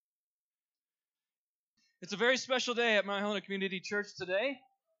It's a very special day at Mount Helena Community Church today.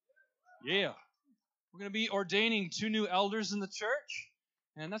 Yeah. We're going to be ordaining 2 new elders in the church,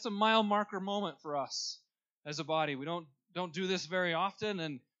 and that's a mile marker moment for us as a body. We don't do this very often,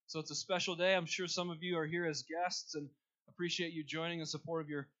 and so it's a special day. I'm sure some of you are here as guests and appreciate you joining in support of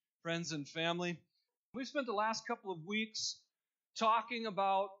your friends and family. We've spent the last couple of weeks talking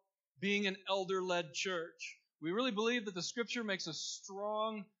about being an elder-led church. We really believe that the Scripture makes a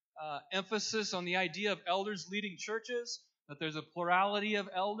strong emphasis on the idea of elders leading churches, that there's a plurality of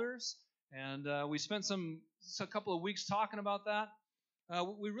elders, and we spent a couple of weeks talking about that.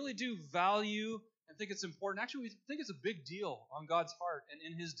 We really do value and think it's important. Actually, we think it's a big deal on God's heart and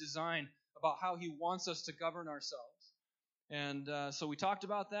in His design about how He wants us to govern ourselves. And so we talked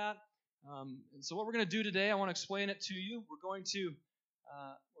about that. And so what we're going to do today, I want to explain it to you.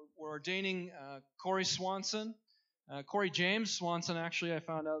 We're ordaining Corey Swanson. Corey James Swanson, actually, I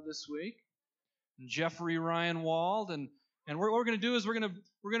found out this week. And Jeffrey Ryan Wald. And what we're going to do is we're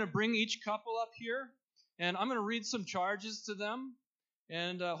going to bring each couple up here. And I'm going to read some charges to them.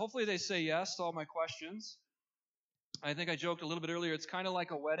 And hopefully they say yes to all my questions. I think I joked a little bit earlier. It's kind of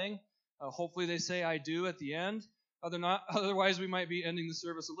like a wedding. Hopefully they say I do at the end. Otherwise, we might be ending the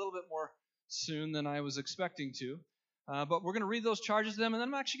service a little bit more soon than I was expecting to. But we're going to read those charges to them, and then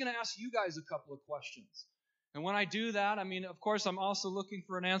I'm actually going to ask you guys a couple of questions. And when I do that, of course, I'm also looking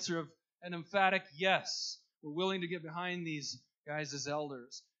for an answer of an emphatic yes. We're willing to get behind these guys as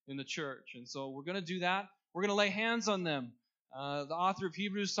elders in the church. And so we're going to do that. We're going to lay hands on them. The author of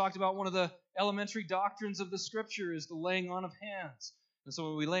Hebrews talked about one of the elementary doctrines of the Scripture is the laying on of hands. And so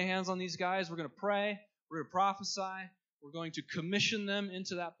when we lay hands on these guys, we're going to pray, we're going to prophesy, we're going to commission them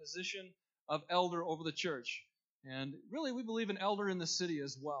into that position of elder over the church. And really, we believe an elder in the city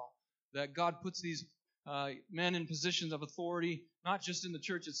as well, that God puts these men in positions of authority, not just in the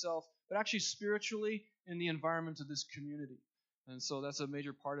church itself, but actually spiritually in the environment of this community. And so that's a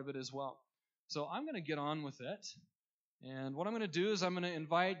major part of it as well. So I'm going to get on with it. And what I'm going to do is I'm going to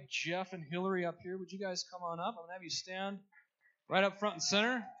invite Jeff and Hillary up here. Would you guys come on up? I'm going to have you stand right up front and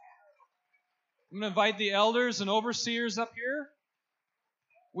center. I'm going to invite the elders and overseers up here.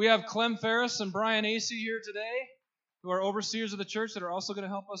 We have Clem Ferris and Brian Acey here today, who are overseers of the church that are also going to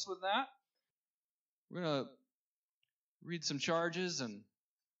help us with that. We're going to read some charges. And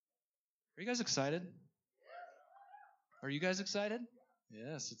are you guys excited? Are you guys excited?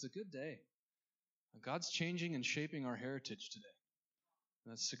 Yes, it's a good day. God's changing and shaping our heritage today.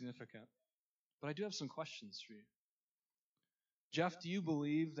 That's significant. But I do have some questions for you. Jeff, do you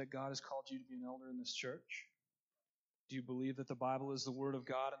believe that God has called you to be an elder in this church? Do you believe that the Bible is the Word of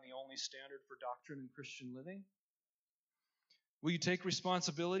God and the only standard for doctrine and Christian living? Will you take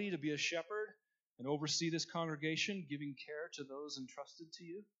responsibility to be a shepherd and oversee this congregation, giving care to those entrusted to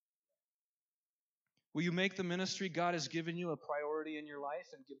you? Will you make the ministry God has given you a priority in your life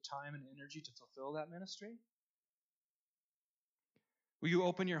and give time and energy to fulfill that ministry? Will you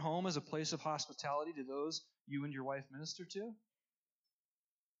open your home as a place of hospitality to those you and your wife minister to?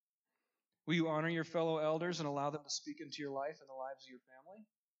 Will you honor your fellow elders and allow them to speak into your life and the lives of your family?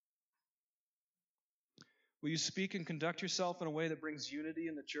 Will you speak and conduct yourself in a way that brings unity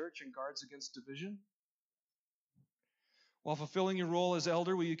in the church and guards against division? While fulfilling your role as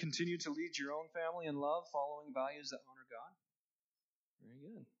elder, will you continue to lead your own family in love, following values that honor God? Very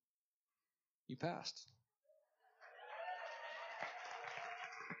good. You passed.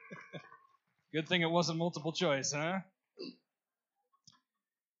 Good thing it wasn't multiple choice, huh?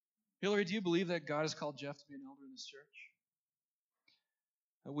 Hillary, do you believe that God has called Jeff to be an elder in this church?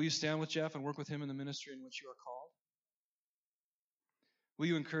 Will you stand with Jeff and work with him in the ministry in which you are called? Will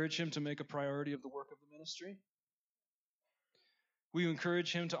you encourage him to make a priority of the work of the ministry? Will you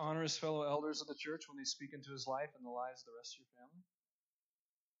encourage him to honor his fellow elders of the church when they speak into his life and the lives of the rest of your family?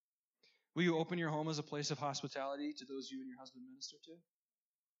 Will you open your home as a place of hospitality to those you and your husband minister to?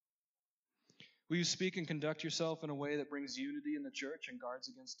 Will you speak and conduct yourself in a way that brings unity in the church and guards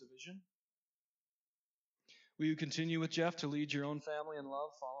against division? Will you continue with Jeff to lead your own family in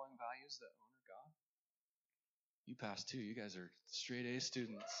love, following values that honor God? You passed too. You guys are straight A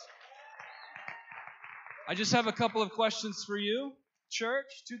students. I just have a couple of questions for you,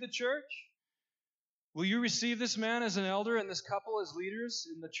 to the church. Will you receive this man as an elder and this couple as leaders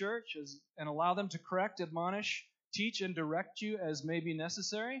in the church and allow them to correct, admonish, teach, and direct you as may be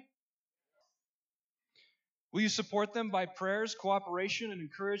necessary? Will you support them by prayers, cooperation, and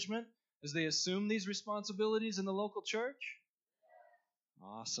encouragement as they assume these responsibilities in the local church?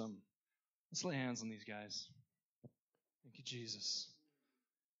 Awesome. Let's lay hands on these guys. Thank you, Jesus.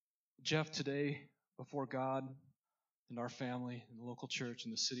 Jeff, today, before God, and our family, and the local church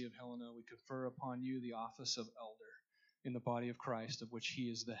in the city of Helena, we confer upon you the office of elder in the body of Christ, of which he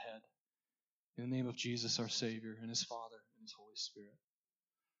is the head. In the name of Jesus, our Savior, and his Father, and his Holy Spirit.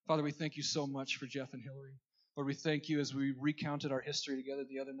 Father, we thank you so much for Jeff and Hillary. Lord, we thank you as we recounted our history together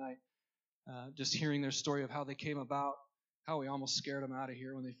the other night, just hearing their story of how they came about, how we almost scared them out of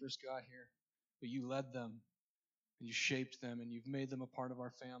here when they first got here. But you led them, and you shaped them, and you've made them a part of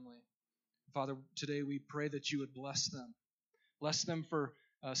our family. Father, today we pray that you would bless them. Bless them for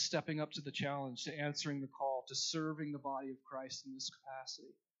stepping up to the challenge, to answering the call, to serving the body of Christ in this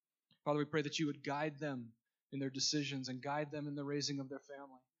capacity. Father, we pray that you would guide them in their decisions and guide them in the raising of their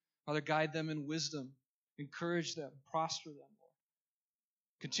family. Father, guide them in wisdom, encourage them, prosper them, Lord.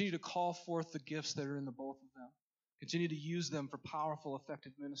 Continue to call forth the gifts that are in the both of them. Continue to use them for powerful,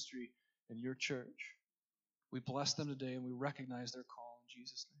 effective ministry in your church. We bless them today and we recognize their call in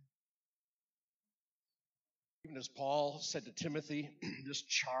Jesus' name. Even as Paul said to Timothy, this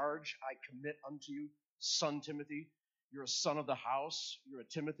charge I commit unto you, son Timothy. You're a son of the house. You're a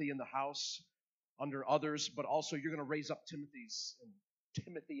Timothy in the house under others, but also you're going to raise up Timothys and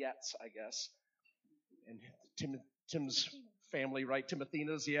Timothyettes, I guess. And Tim's family, right?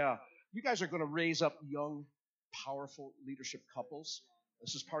 Timothinas, yeah. You guys are going to raise up young, powerful leadership couples.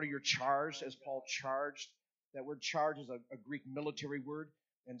 This is part of your charge, as Paul charged. That word charge is a Greek military word.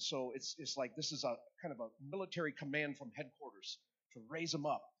 And so it's like this is a kind of a military command from headquarters to raise them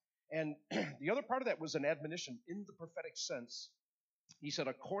up. And the other part of that was an admonition in the prophetic sense. He said,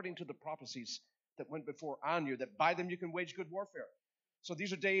 according to the prophecies that went before on you, that by them you can wage good warfare. So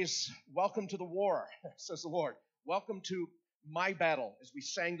these are days, welcome to the war, says the Lord. Welcome to my battle, as we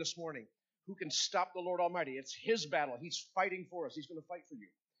sang this morning. Who can stop the Lord Almighty? It's his battle. He's fighting for us. He's going to fight for you.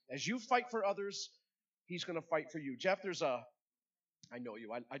 As you fight for others, he's going to fight for you. Jeff, I know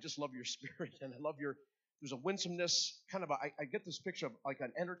you. I just love your spirit, and I love there's a winsomeness, kind of I get this picture of like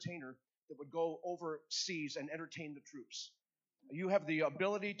an entertainer that would go overseas and entertain the troops. You have the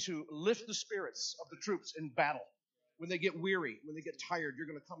ability to lift the spirits of the troops in battle. When they get weary, when they get tired, you're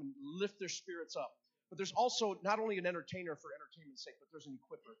going to come and lift their spirits up. But there's also not only an entertainer for entertainment's sake, but there's an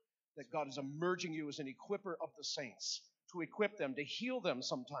equipper, that God is emerging you as an equipper of the saints, to equip them, to heal them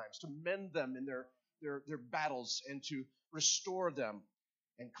sometimes, to mend them in their battles, and to restore them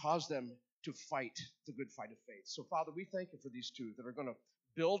and cause them to fight the good fight of faith. So, Father, we thank you for these two that are going to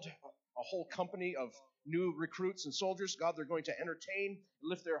build a whole company of new recruits and soldiers. God, they're going to entertain,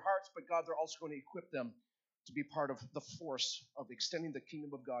 lift their hearts, but God, they're also going to equip them to be part of the force of extending the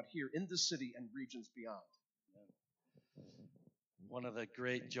kingdom of God here in the city and regions beyond. One of the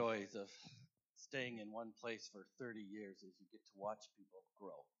great joys of staying in one place for 30 years is you get to watch people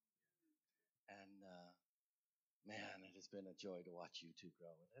grow. And man, it has been a joy to watch you two grow.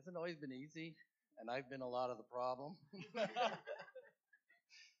 It hasn't always been easy, and I've been a lot of the problem.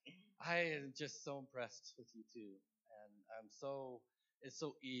 I am just so impressed with you two, and it's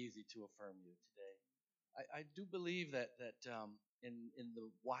so easy to affirm you today. I do believe that in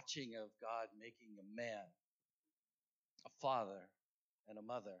the watching of God making a man, a father, and a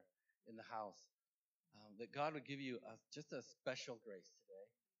mother in the house, that God would give you just a special grace today.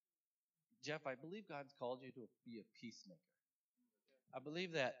 Jeff, I believe God's called you to be a peacemaker. I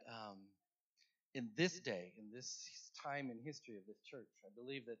believe that in this day, in this time in history of this church, I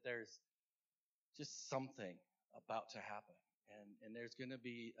believe that there's just something about to happen. And there's going to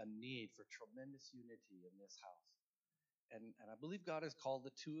be a need for tremendous unity in this house. And I believe God has called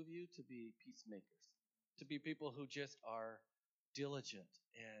the two of you to be peacemakers, to be people who just are diligent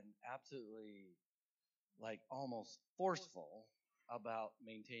and absolutely like almost forceful about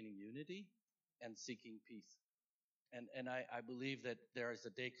maintaining unity and seeking peace. And I believe that there is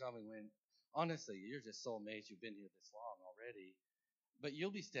a day coming when, honestly, you're just so amazed you've been here this long already, but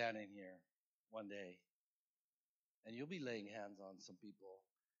you'll be standing here one day and you'll be laying hands on some people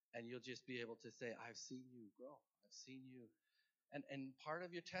and you'll just be able to say, I've seen you grow. I've seen you. And part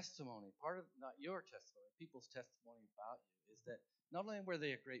of your testimony, part of not your testimony, people's testimony about you is that not only were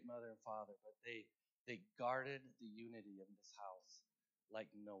they a great mother and father, but they guarded the unity of this house like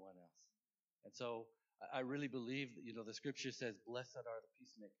no one else. And so I really believe that, the scripture says, blessed are the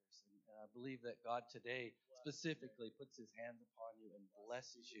peacemakers. And I believe that God today specifically puts his hand upon you and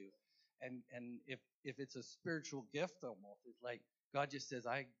blesses you. And if it's a spiritual gift almost, it's like God just says,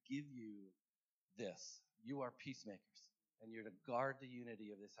 I give you this. You are peacemakers. And you're to guard the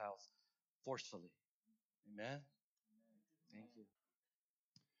unity of this house forcefully. Amen? Thank you.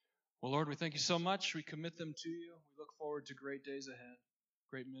 Well, Lord, we thank you so much. We commit them to you. We look forward to great days ahead,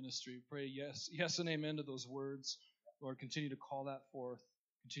 great ministry. We pray yes and amen to those words. Lord, continue to call that forth.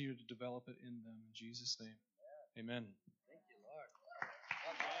 Continue to develop it in them. In Jesus' name. Amen. Thank you, Lord.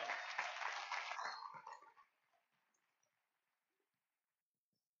 Amen.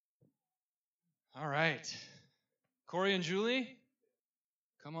 All right. Corey and Julie,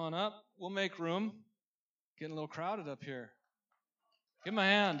 come on up. We'll make room. Getting a little crowded up here. Give them a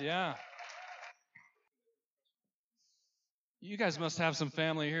hand, yeah. You guys must have some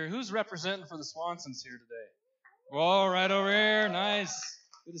family here. Who's representing for the Swansons here today? Whoa, right over here. Nice.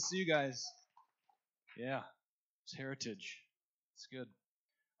 Good to see you guys. Yeah, it's heritage. It's good.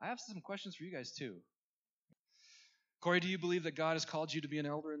 I have some questions for you guys, too. Corey, do you believe that God has called you to be an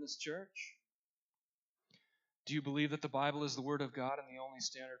elder in this church? Do you believe that the Bible is the Word of God and the only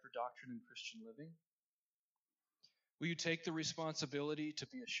standard for doctrine and Christian living? Will you take the responsibility to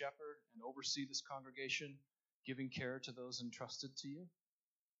be a shepherd and oversee this congregation, giving care to those entrusted to you?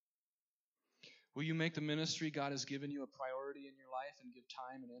 Will you make the ministry God has given you a priority in your life and give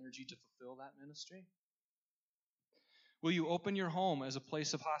time and energy to fulfill that ministry? Will you open your home as a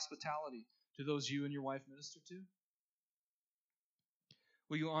place of hospitality to those you and your wife minister to?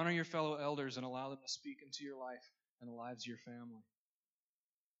 Will you honor your fellow elders and allow them to speak into your life and the lives of your family?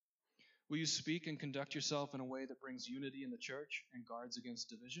 Will you speak and conduct yourself in a way that brings unity in the church and guards against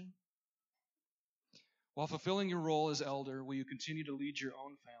division? While fulfilling your role as elder, will you continue to lead your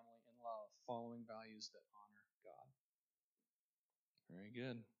own family in love, following values that honor God? Very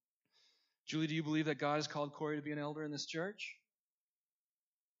good. Julie, do you believe that God has called Corey to be an elder in this church?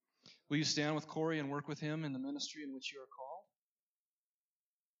 Will you stand with Corey and work with him in the ministry in which you are called?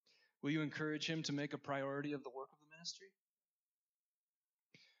 Will you encourage him to make a priority of the work of the ministry?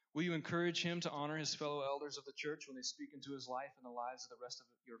 Will you encourage him to honor his fellow elders of the church when they speak into his life and the lives of the rest of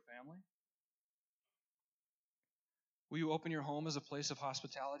your family? Will you open your home as a place of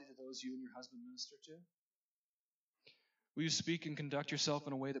hospitality to those you and your husband minister to? Will you speak and conduct yourself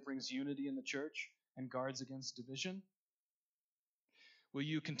in a way that brings unity in the church and guards against division? Will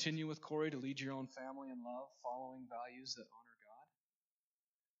you continue with Corey to lead your own family in love, following values that honor God?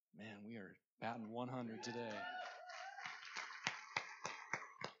 Man, we are batting 100 today.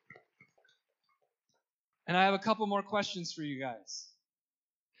 And I have a couple more questions for you guys.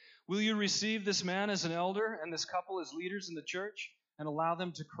 Will you receive this man as an elder and this couple as leaders in the church and allow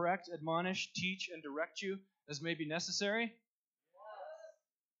them to correct, admonish, teach, and direct you as may be necessary?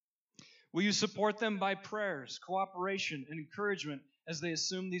 Will you support them by prayers, cooperation, and encouragement as they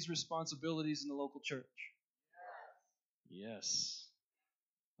assume these responsibilities in the local church? Yes.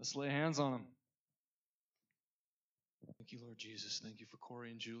 Let's lay hands on them. Thank you, Lord Jesus. Thank you for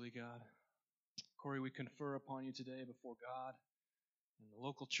Corey and Julie, God. Corey, we confer upon you today before God in the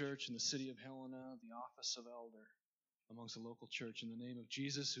local church in the city of Helena, the office of elder amongst the local church. In the name of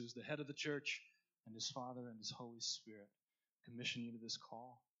Jesus, who is the head of the church, and his Father and his Holy Spirit, commission you to this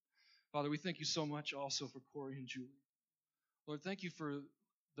call. Father, we thank you so much also for Corey and Julie. Lord, thank you for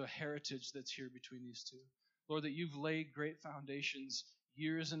the heritage that's here between these two. Lord, that you've laid great foundations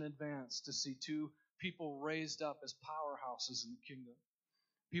years in advance to see two people raised up as powerhouses in the kingdom.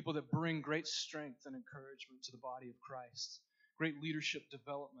 People that bring great strength and encouragement to the body of Christ. Great leadership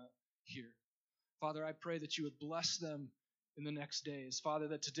development here. Father, I pray that you would bless them in the next days. Father,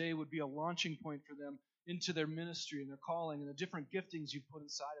 that today would be a launching point for them into their ministry and their calling and the different giftings you've put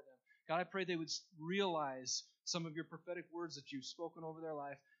inside of them. God, I pray they would realize some of your prophetic words that you've spoken over their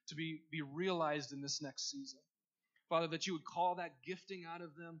life to be realized in this next season. Father, that you would call that gifting out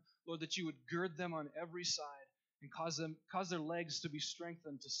of them. Lord, that you would gird them on every side and cause their legs to be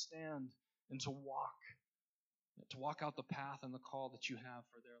strengthened to stand and to walk out the path and the call that you have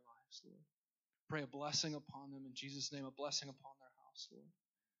for their lives, Lord. Pray a blessing upon them in Jesus' name, a blessing upon their house, Lord.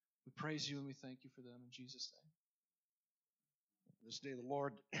 We praise you and we thank you for them in Jesus' name. This day the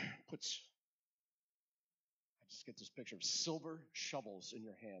Lord puts, I just get this picture of silver shovels in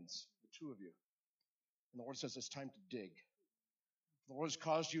your hands, the two of you. And the Lord says it's time to dig. The Lord has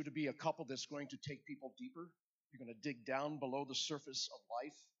caused you to be a couple that's going to take people deeper. You're going to dig down below the surface of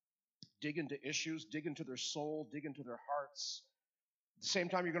life, dig into issues, dig into their soul, dig into their hearts. At the same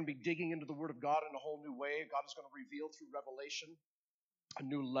time, you're going to be digging into the Word of God in a whole new way. God is going to reveal through revelation a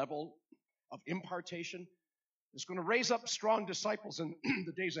new level of impartation. It's going to raise up strong disciples in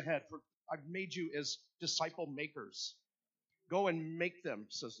the days ahead. For I've made you as disciple makers. Go and make them,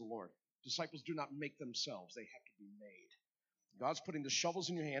 says the Lord. Disciples do not make themselves. They have to be made. God's putting the shovels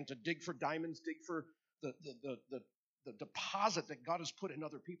in your hand to dig for diamonds, dig for the deposit that God has put in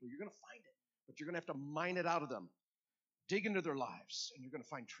other people. You're going to find it, but you're going to have to mine it out of them. Dig into their lives, and you're going to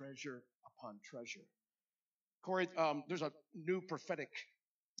find treasure upon treasure. Corey, there's a new prophetic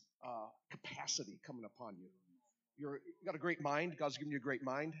capacity coming upon you. You've got a great mind. God's given you a great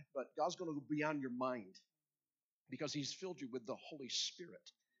mind, but God's going to go beyond your mind. because he's filled you with the Holy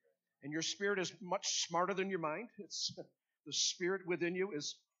Spirit. And your spirit is much smarter than your mind. It's the spirit within you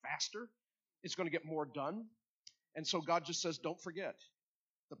is faster. It's going to get more done. And so God just says, don't forget.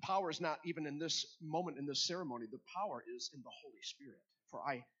 The power is not even in this moment, in this ceremony. The power is in the Holy Spirit. For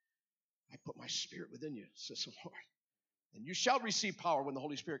I put my spirit within you, says the Lord. And you shall receive power when the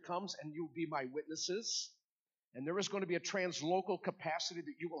Holy Spirit comes, and you will be my witnesses. And there is going to be a translocal capacity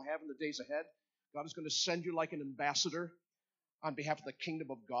that you will have in the days ahead. God is going to send you like an ambassador on behalf of the kingdom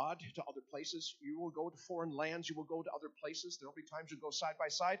of God to other places. You will go to foreign lands. You will go to other places. There will be times you go side by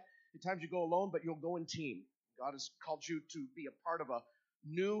side. There will be times you go alone, but you'll go in team. God has called you to be a part of a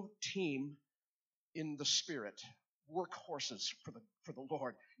new team in the Spirit. Workhorses for the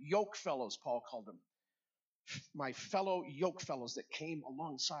Lord. Yoke fellows, Paul called them. My fellow yoke fellows that came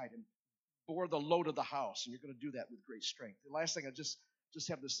alongside and bore the load of the house. And you're going to do that with great strength. The last thing, I just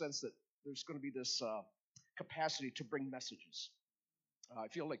have the sense that there's going to be this capacity to bring messages. I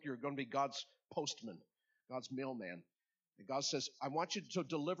feel like you're going to be God's postman, God's mailman. And God says, I want you to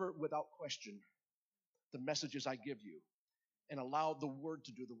deliver without question the messages I give you and allow the word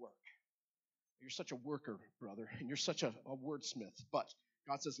to do the work. You're such a worker, brother, and you're such a wordsmith. But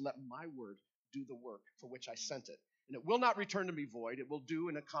God says, let my word do the work for which I sent it. And it will not return to me void. It will do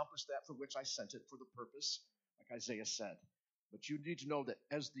and accomplish that for which I sent it, for the purpose, like Isaiah said. But you need to know that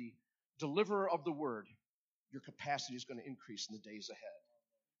as the deliverer of the word, your capacity is going to increase in the days ahead.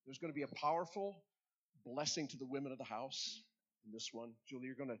 There's going to be a powerful blessing to the women of the house in this one. Julie,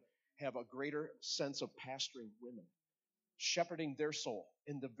 you're going to have a greater sense of pastoring women, shepherding their soul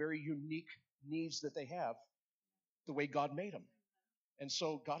in the very unique needs that they have, the way God made them. And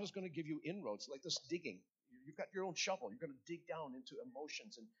so God is going to give you inroads, like this digging. You've got your own shovel. You're going to dig down into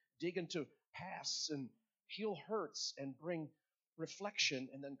emotions and dig into pasts and heal hurts and bring reflection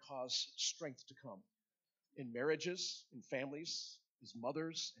and then cause strength to come. In marriages, in families, as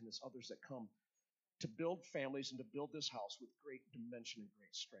mothers and as others that come to build families and to build this house with great dimension and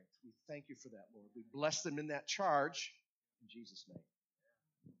great strength. We thank you for that, Lord. We bless them in that charge. In Jesus' name.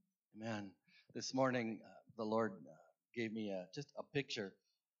 Amen. This morning, the Lord gave me just a picture,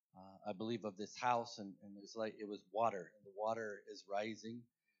 I believe, of this house, and it's like it was water, and the water is rising.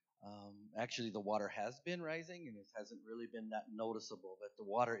 Actually, the water has been rising, and it hasn't really been that noticeable, but the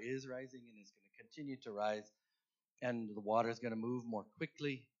water is rising, and it's going to continue to rise, and the water is going to move more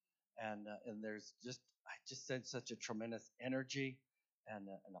quickly, and there's I just sense such a tremendous energy and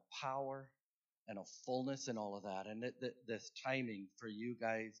a power and a fullness in all of that, and this timing for you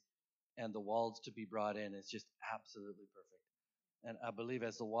guys and the walls to be brought in is just absolutely perfect. And I believe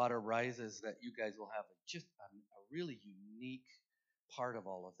as the water rises that you guys will have just a really unique part of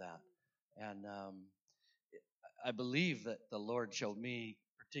all of that. And I believe that the Lord showed me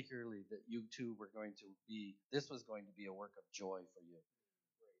particularly that you two this was going to be a work of joy for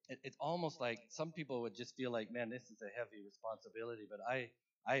you. It's almost like some people would just feel like, man, this is a heavy responsibility, but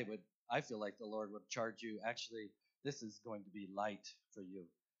I feel like the Lord would charge you, actually, this is going to be light for you.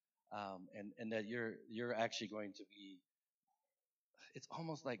 And that you're actually going to be, it's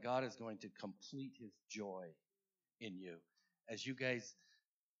almost like God is going to complete his joy in you as you guys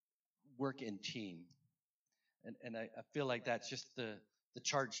work in team. And I feel like that's just the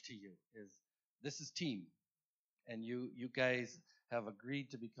charge to you is this is team. And you guys have agreed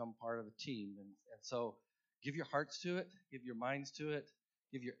to become part of a team. And so give your hearts to it, give your minds to it,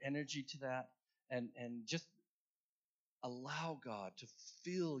 give your energy to that, and just allow God to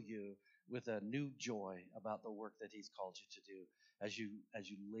fill you with a new joy about the work that he's called you to do as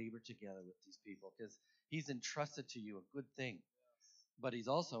you labor together with these people, because he's entrusted to you a good thing, but he's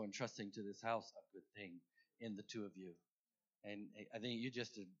also entrusting to this house a good thing in the two of you. And I think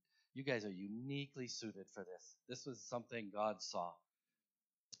you guys are uniquely suited for this. This was something God saw,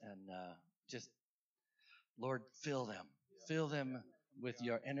 and just Lord, fill them with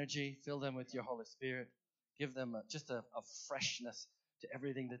your energy, fill them with your Holy Spirit. Give them just a freshness to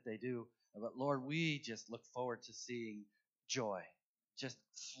everything that they do. But Lord, we just look forward to seeing joy, just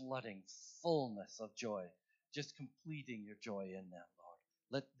flooding, fullness of joy, just completing your joy in them, Lord.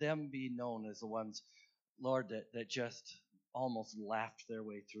 Let them be known as the ones, Lord, that just almost laughed their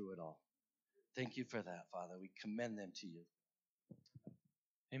way through it all. Thank you for that, Father. We commend them to you.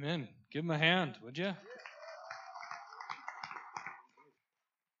 Amen. Give them a hand, would you?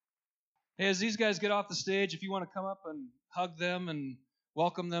 Hey, as these guys get off the stage, if you want to come up and hug them and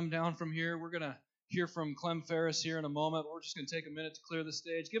welcome them down from here, we're going to hear from Clem Ferris here in a moment. We're just going to take a minute to clear the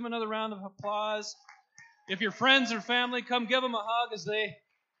stage. Give them another round of applause. If your friends or family, come give them a hug as they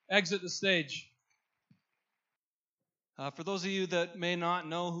exit the stage. For those of you that may not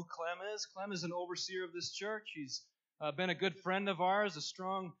know who Clem is an overseer of this church. He's been a good friend of ours, a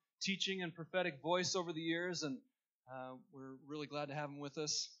strong teaching and prophetic voice over the years, and we're really glad to have him with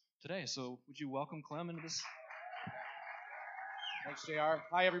us today. So would you welcome Clem into this? Thanks, JR.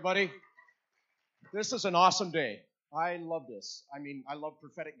 Hi, everybody. This is an awesome day. I love this. I mean, I love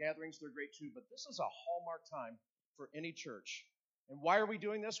prophetic gatherings. They're great too, but this is a hallmark time for any church. And why are we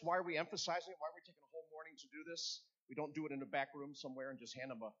doing this? Why are we emphasizing it? Why are we taking a whole morning to do this? We don't do it in a back room somewhere and just hand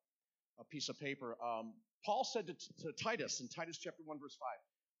them a piece of paper. Paul said to Titus in Titus chapter 1, verse 5,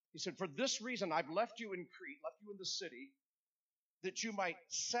 he said, "For this reason I've left you in Crete, left you in the city, that you might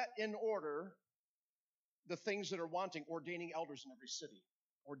set in order the things that are wanting, ordaining elders in every city."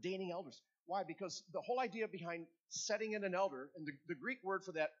 Ordaining elders. Why? Because the whole idea behind setting in an elder, and the Greek word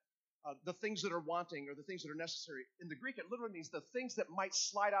for that, the things that are wanting or the things that are necessary, in the Greek it literally means the things that might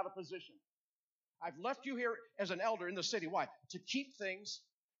slide out of position. I've left you here as an elder in the city. Why? To keep things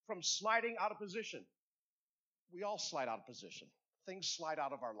from sliding out of position. We all slide out of position. Things slide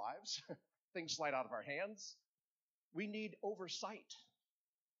out of our lives. Things slide out of our hands. We need oversight.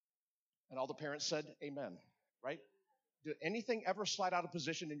 And all the parents said, amen, right? Did anything ever slide out of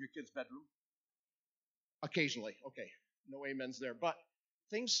position in your kid's bedroom? Occasionally. Okay, no amens there. But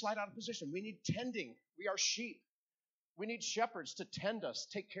things slide out of position. We need tending. We are sheep. We need shepherds to tend us,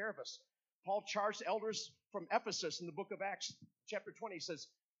 take care of us. Paul charged elders from Ephesus in the book of Acts, chapter 20, says,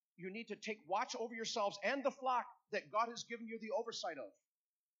 you need to take watch over yourselves and the flock that God has given you the oversight of.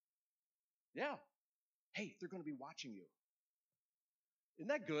 Yeah. Hey, they're going to be watching you. Isn't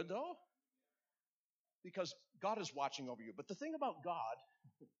that good, though? Because God is watching over you. But the thing about God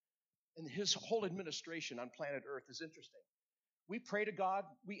and his whole administration on planet Earth is interesting. We pray to God.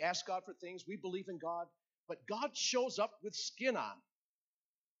 We ask God for things. We believe in God. But God shows up with skin on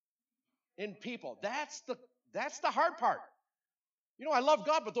in people. That's the hard part. You know, I love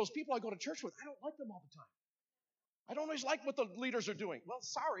God, but those people I go to church with, I don't like them all the time. I don't always like what the leaders are doing. Well,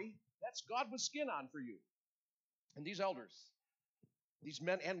 sorry, that's God with skin on for you. And these elders, these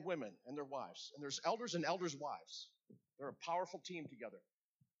men and women and their wives, and there's elders and elders' wives. They're a powerful team together.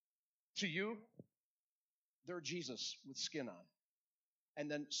 To you, they're Jesus with skin on.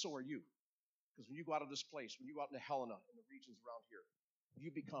 And then so are you. Because when you go out of this place, when you go out into Helena and the regions around here,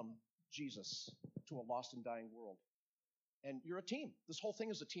 you become Jesus to a lost and dying world. And you're a team. This whole thing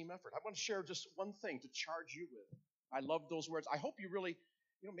is a team effort. I want to share just one thing to charge you with. I love those words. I hope you really,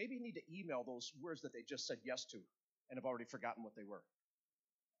 maybe you need to email those words that they just said yes to and have already forgotten what they were.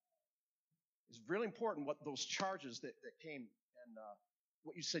 It's really important what those charges that came and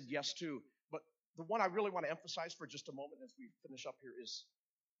what you said yes to. But the one I really want to emphasize for just a moment as we finish up here is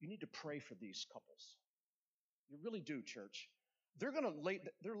you need to pray for these couples. You really do, church. They're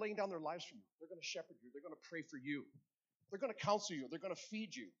laying down their lives for you. They're going to shepherd you. They're going to pray for you. They're going to counsel you. They're going to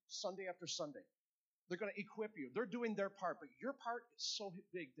feed you Sunday after Sunday. They're going to equip you. They're doing their part, but your part is so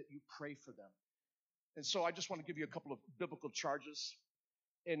big that you pray for them. And so I just want to give you a couple of biblical charges.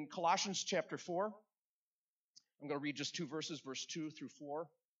 In Colossians chapter 4, I'm going to read just two verses, verse 2 through 4.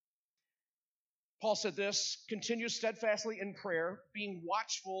 Paul said this, continue steadfastly in prayer, being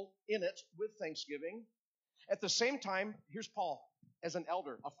watchful in it with thanksgiving. At the same time, here's Paul as an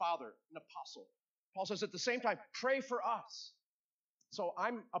elder, a father, an apostle. Paul says at the same time, pray for us. So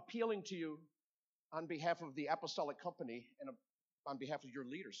I'm appealing to you on behalf of the apostolic company and on behalf of your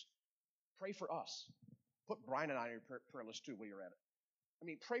leaders. Pray for us. Put Brian and I on your prayer list too while you're at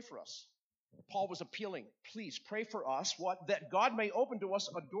it. Pray for us. Paul was appealing, please pray for us, what? That God may open to us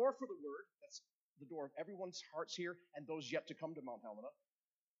a door for the word. That's the door of everyone's hearts here and those yet to come to Mount Helena.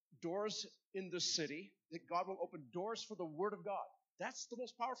 Doors in the city, that God will open doors for the word of God. That's the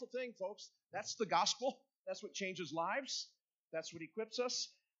most powerful thing, folks. That's the gospel. That's what changes lives. That's what equips us.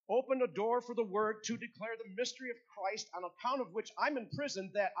 Open a door for the word to declare the mystery of Christ, on account of which I'm in prison,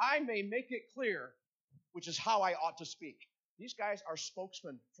 that I may make it clear, which is how I ought to speak. These guys are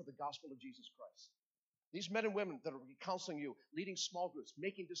spokesmen for the gospel of Jesus Christ. These men and women that are counseling you, leading small groups,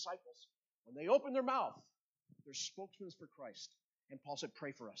 making disciples, when they open their mouth, they're spokesmen for Christ. And Paul said,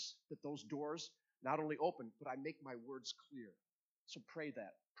 pray for us, that those doors not only open, but I make my words clear. So pray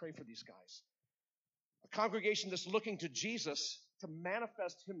that. Pray for these guys. A congregation that's looking to Jesus to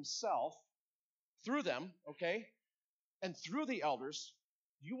manifest himself through them, okay, and through the elders,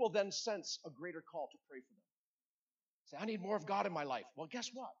 you will then sense a greater call to pray for them. Say, I need more of God in my life. Well, guess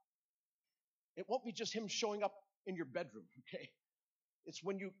what? It won't be just him showing up in your bedroom, okay? It's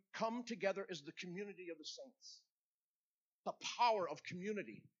when you come together as the community of the saints. The power of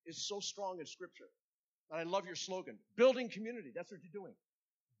community is so strong in Scripture. And I love your slogan, building community. That's what you're doing.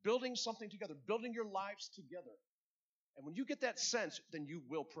 Building something together, building your lives together. And when you get that sense, then you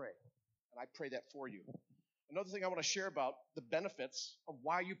will pray. And I pray that for you. Another thing I want to share about the benefits of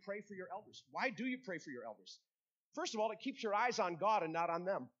why you pray for your elders. Why do you pray for your elders? First of all, it keeps your eyes on God and not on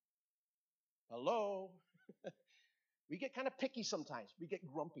them. Hello? We get kind of picky sometimes. We get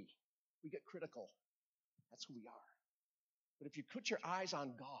grumpy. We get critical. That's who we are. But if you put your eyes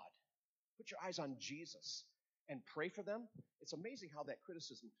on God, put your eyes on Jesus, and pray for them, it's amazing how that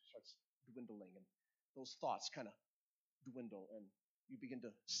criticism starts dwindling and those thoughts kind of dwindle, and you begin to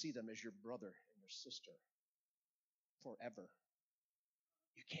see them as your brother and your sister forever.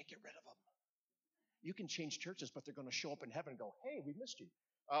 You can't get rid of them. You can change churches, but they're going to show up in heaven and go, hey, we missed you.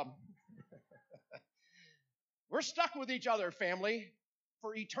 We're stuck with each other, family,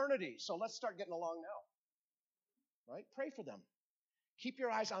 for eternity. So let's start getting along now. Right? Pray for them. Keep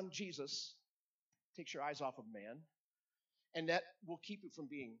your eyes on Jesus. Takes your eyes off of man. And that will keep you from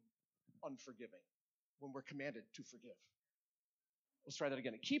being unforgiving when we're commanded to forgive. Let's try that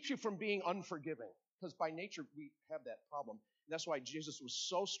again. It keeps you from being unforgiving, because by nature we have that problem. And that's why Jesus was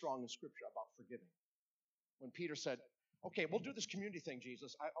so strong in Scripture about forgiving. When Peter said, okay, we'll do this community thing,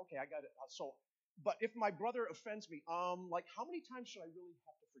 Jesus. I got it. But if my brother offends me, like how many times should I really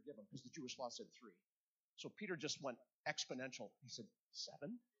have to forgive him? Because the Jewish law said 3. So Peter just went exponential. He said,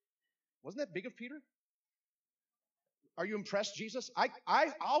 7? Wasn't that big of Peter? Are you impressed, Jesus?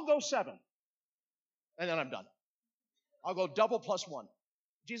 I'll go 7. And then I'm done. I'll go double plus 1.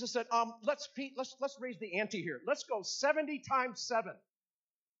 Jesus said, let's raise the ante here. Let's go 70 times 7.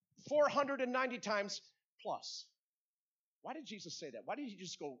 490 times plus. Why did Jesus say that? Why did he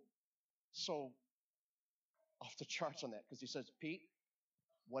just go so off the charts on that? Because he says, Pete,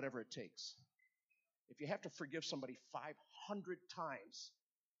 whatever it takes. If you have to forgive somebody 500 times,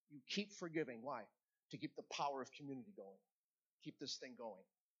 you keep forgiving. Why? To keep the power of community going. Keep this thing going.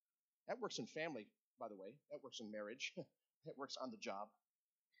 That works in family, by the way. That works in marriage. That works on the job.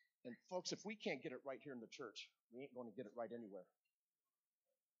 And folks, if we can't get it right here in the church, we ain't going to get it right anywhere.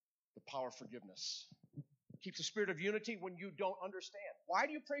 The power of forgiveness. Keeps a spirit of unity when you don't understand. Why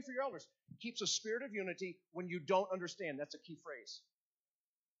do you pray for your elders? Keeps a spirit of unity when you don't understand. That's a key phrase.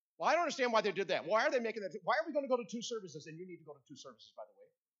 Well, I don't understand why they did that. Why are they making that? Why are we going to go to 2 services? And you need to go to 2 services, by the way.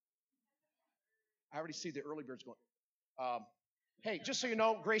 I already see the early birds going. Hey, just so you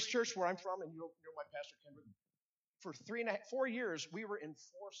know, Grace Church, where I'm from, and you're my pastor, Kendrick, for 4 years, we were in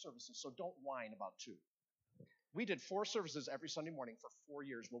 4 services, so don't whine about 2. We did 4 services every Sunday morning for 4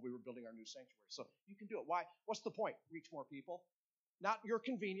 years while we were building our new sanctuary. So you can do it. Why? What's the point? Reach more people. Not your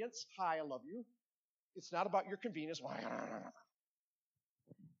convenience. Hi, I love you. It's not about your convenience.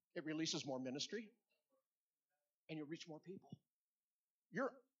 It releases more ministry, and you reach more people.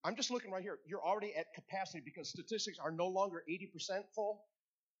 I'm just looking right here. You're already at capacity because statistics are no longer 80% full.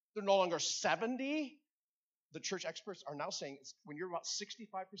 They're no longer 70. The church experts are now saying when you're about 65%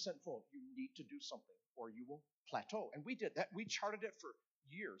 full, you need to do something or you will plateau. And we did that. We charted it for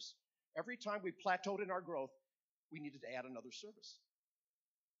years. Every time we plateaued in our growth, we needed to add another service.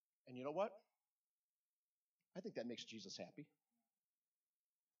 And you know what? I think that makes Jesus happy.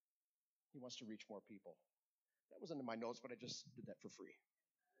 He wants to reach more people. That wasn't in my notes, but I just did that for free.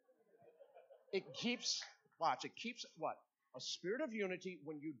 It keeps what? A spirit of unity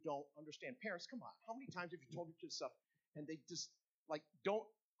when you don't understand. Parents, come on. How many times have you told your kids stuff and they just, don't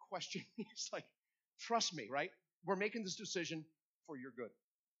question me? It's like, trust me, right? We're making this decision for your good,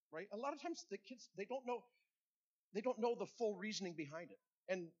 right? A lot of times the kids, they don't know the full reasoning behind it.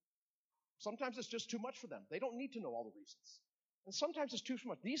 And sometimes it's just too much for them. They don't need to know all the reasons. And sometimes it's too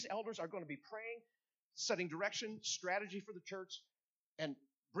much. These elders are going to be praying, setting direction, strategy for the church, and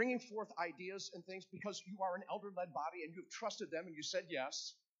bringing forth ideas and things because you are an elder-led body and you've trusted them and you said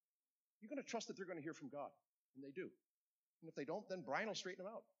yes. You're going to trust that they're going to hear from God, and they do. And if they don't, then Brian will straighten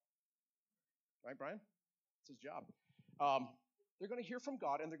them out. Right, Brian? It's his job. They're going to hear from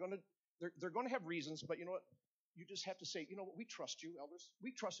God, and they're going to have reasons, but you know what? You just have to say, you know what? We trust you, elders.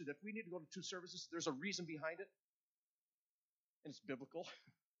 We trust you that if we need to go to 2 services, there's a reason behind it, and it's biblical.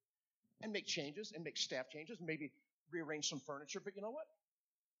 And make changes, and make staff changes, maybe rearrange some furniture, but you know what?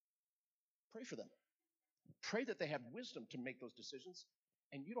 Pray for them. Pray that they have wisdom to make those decisions,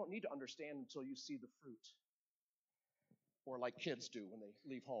 and you don't need to understand until you see the fruit. Or like kids do when they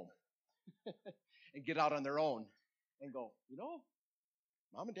leave home and get out on their own and go,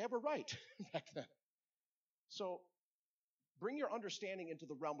 Mom and Dad were right back then. So bring your understanding into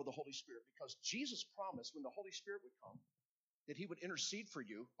the realm of the Holy Spirit because Jesus promised when the Holy Spirit would come that he would intercede for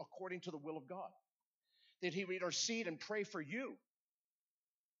you according to the will of God, that he would intercede and pray for you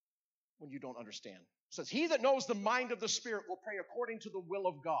when you don't understand. It says, he that knows the mind of the Spirit will pray according to the will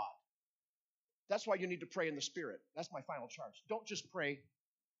of God. That's why you need to pray in the Spirit. That's my final charge. Don't just pray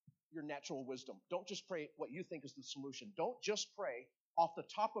your natural wisdom. Don't just pray what you think is the solution. Don't just pray off the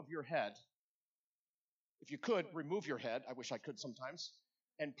top of your head. If you could, remove your head. I wish I could sometimes.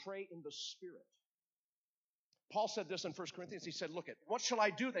 And pray in the Spirit. Paul said this in 1 Corinthians. He said, look, what shall I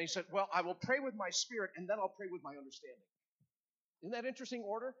do then? He said, well, I will pray with my spirit, and then I'll pray with my understanding. Isn't that interesting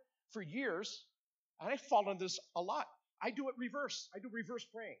order? For years, and I've fallen into this a lot. I do it reverse. I do reverse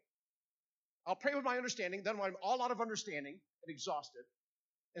praying. I'll pray with my understanding. Then when I'm all out of understanding and exhausted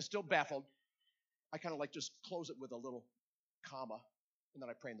and still baffled, I kind of like just close it with a little comma, and then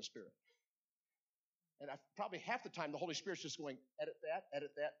I pray in the Spirit. And probably half the time, the Holy Spirit's just going, edit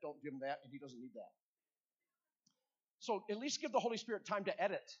that, don't give him that, and he doesn't need that. So at least give the Holy Spirit time to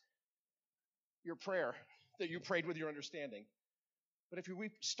edit your prayer that you prayed with your understanding. But if we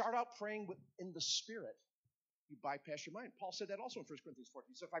start out praying in the Spirit, you bypass your mind. Paul said that also in 1 Corinthians 14.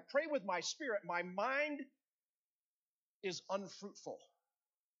 He said, if I pray with my spirit, my mind is unfruitful.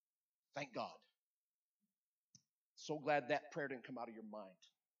 Thank God. So glad that prayer didn't come out of your mind.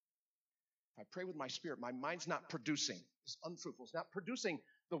 If I pray with my spirit, my mind's not producing. It's unfruitful. It's not producing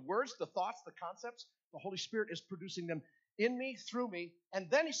the words, the thoughts, the concepts. The Holy Spirit is producing them in me, through me. And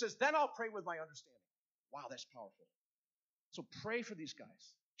then he says, then I'll pray with my understanding. Wow, that's powerful. So pray for these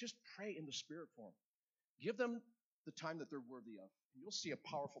guys. Just pray in the Spirit for them. Give them the time that they're worthy of. And you'll see a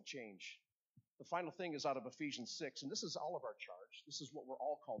powerful change. The final thing is out of Ephesians 6, and this is all of our charge. This is what we're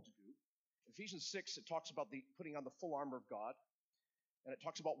all called to do. Ephesians 6, it talks about putting on the full armor of God. And it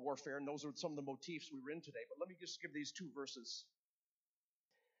talks about warfare, and those are some of the motifs we were in today. But let me just give these two verses.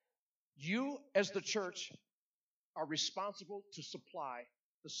 You, as the church, are responsible to supply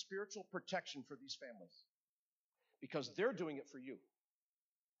the spiritual protection for these families because they're doing it for you.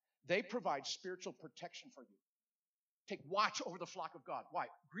 They provide spiritual protection for you. Take watch over the flock of God. Why?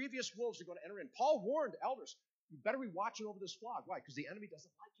 Grievous wolves are going to enter in. Paul warned elders, you better be watching over this flock. Why? Because the enemy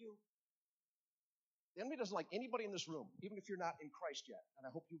doesn't like you. The enemy doesn't like anybody in this room, even if you're not in Christ yet. And I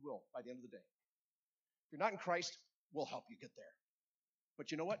hope you will by the end of the day. If you're not in Christ, we'll help you get there.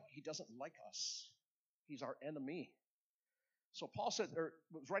 But you know what? He doesn't like us. He's our enemy. So Paul said, or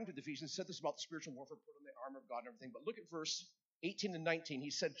was writing to the Ephesians, said this about the spiritual warfare, put on the armor of God and everything. But look at verse 18 and 19. He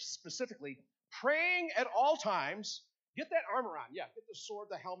said specifically, praying at all times, get that armor on. Yeah, get the sword,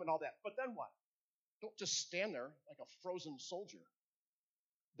 the helmet, all that. But then what? Don't just stand there like a frozen soldier.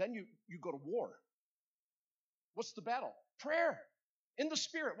 Then you go to war. What's the battle? Prayer in the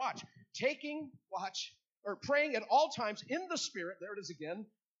Spirit. Watch. Praying at all times in the Spirit, there it is again,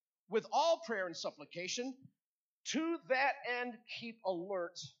 with all prayer and supplication, to that end keep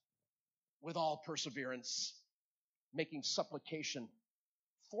alert with all perseverance, making supplication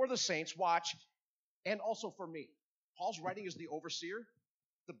for the saints, watch, and also for me. Paul's writing as the overseer,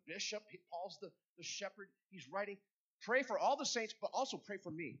 the bishop, Paul's the shepherd. He's writing, pray for all the saints, but also pray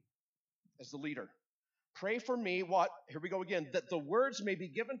for me as the leader. Pray for me, what? Here we go again. That the words may be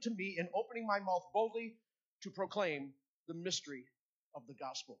given to me in opening my mouth boldly to proclaim the mystery of the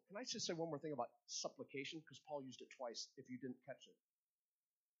gospel. Can I just say one more thing about supplication? Because Paul used it twice if you didn't catch it.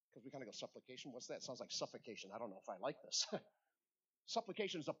 Because we kind of go, supplication? What's that? Sounds like suffocation. I don't know if I like this.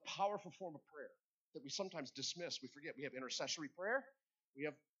 Supplication is a powerful form of prayer that we sometimes dismiss. We forget. We have intercessory prayer. We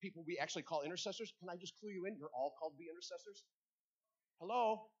have people we actually call intercessors. Can I just clue you in? You're all called to be intercessors.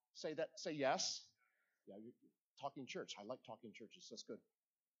 Hello? Say that. Say yes. Yeah, you're talking church. I like talking churches. That's good.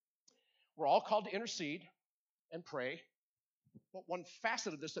 We're all called to intercede and pray. But one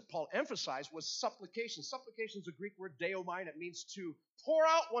facet of this that Paul emphasized was supplication. Supplication is a Greek word, deomein. It means to pour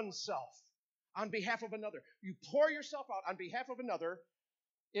out oneself on behalf of another. You pour yourself out on behalf of another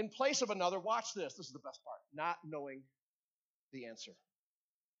in place of another. Watch this. This is the best part. Not knowing the answer.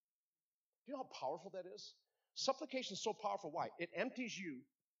 Do you know how powerful that is? Supplication is so powerful. Why? It empties you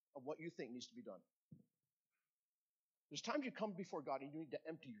of what you think needs to be done. There's times you come before God and you need to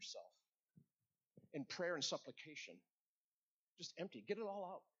empty yourself in prayer and supplication. Just empty. Get it all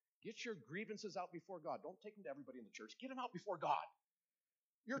out. Get your grievances out before God. Don't take them to everybody in the church. Get them out before God.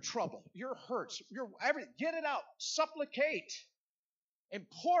 Your trouble, your hurts, your everything. Get it out. Supplicate and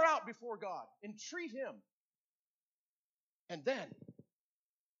pour out before God. Entreat Him. And then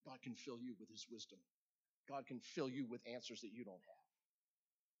God can fill you with His wisdom. God can fill you with answers that you don't have.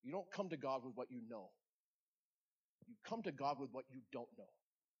 You don't come to God with what you know. You come to God with what you don't know.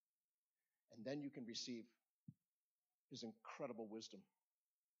 And then you can receive His incredible wisdom.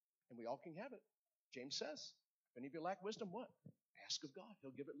 And we all can have it. James says, if any of you lack wisdom, what? Ask of God.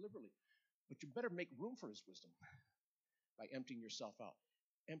 He'll give it liberally. But you better make room for His wisdom by emptying yourself out.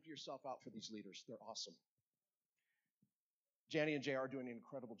 Empty yourself out for these leaders. They're awesome. Janny and JR are doing an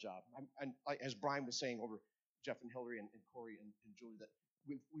incredible job. And as Brian was saying over Jeff and Hillary and Corey and Julie, that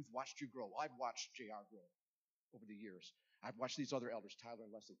we've watched you grow. I've watched JR grow over the years. I've watched these other elders, Tyler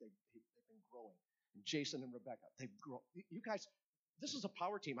and Leslie, they've been growing. And Jason and Rebecca, they've grown. You guys, this is a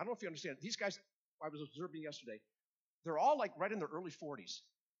power team. I don't know if you understand. These guys, I was observing yesterday, they're all like right in their early 40s.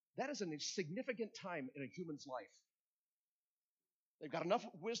 That is a significant time in a human's life. They've got enough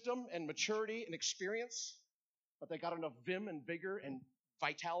wisdom and maturity and experience, but they got enough vim and vigor and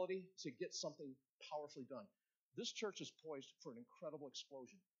vitality to get something powerfully done. This church is poised for an incredible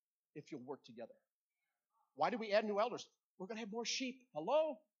explosion if you'll work together. Why do we add new elders? We're going to have more sheep.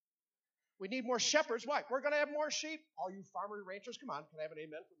 Hello? We need more shepherds. Why? We're going to have more sheep. All you farmer ranchers, come on. Can I have an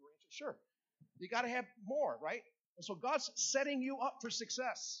amen from the ranchers? Sure. You got to have more, right? And so God's setting you up for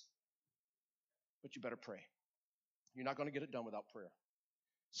success. But you better pray. You're not going to get it done without prayer.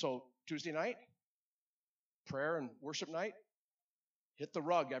 So Tuesday night, prayer and worship night, hit the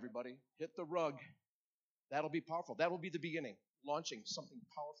rug, everybody. Hit the rug. That'll be powerful. That'll be the beginning, launching something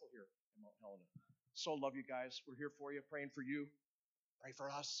powerful here in Mount Helena. So love you guys. We're here for you, praying for you. Pray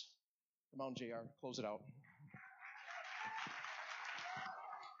for us. Come on, JR. Close it out.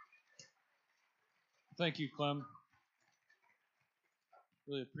 Thank you, Clem.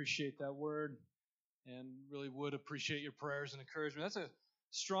 Really appreciate that word and really would appreciate your prayers and encouragement. That's a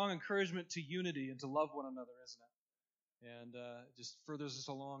strong encouragement to unity and to love one another, isn't it? And just furthers us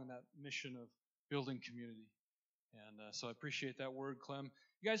along in that mission of building community. And so I appreciate that word, Clem.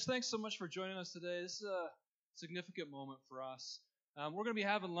 You guys, thanks so much for joining us today. This is a significant moment for us. We're going to be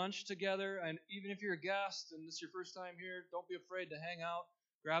having lunch together, and even if you're a guest and this is your first time here, don't be afraid to hang out,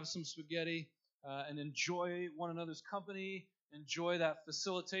 grab some spaghetti, and enjoy one another's company, enjoy that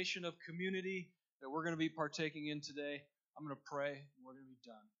facilitation of community that we're going to be partaking in today. I'm going to pray, and we're going to be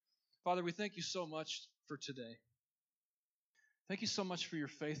done. Father, we thank you so much for today. Thank you so much for your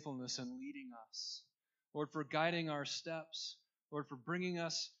faithfulness in leading us. Lord, for guiding our steps. Lord, for bringing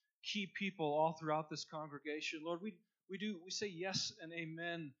us key people all throughout this congregation. Lord, we say yes and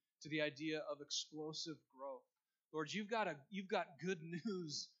amen to the idea of explosive growth. Lord, you've got good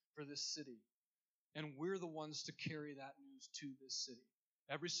news for this city, and we're the ones to carry that news to this city.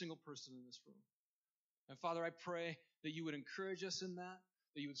 Every single person in this room. And Father, I pray that you would encourage us in that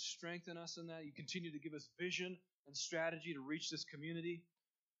you would strengthen us in that. You continue to give us vision and strategy to reach this community,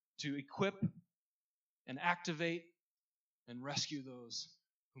 to equip and activate and rescue those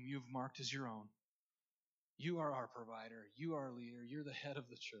whom you've marked as your own. You are our provider. You are our leader. You're the head of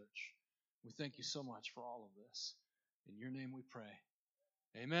the church. We thank you so much for all of this. In your name we pray.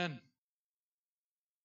 Amen.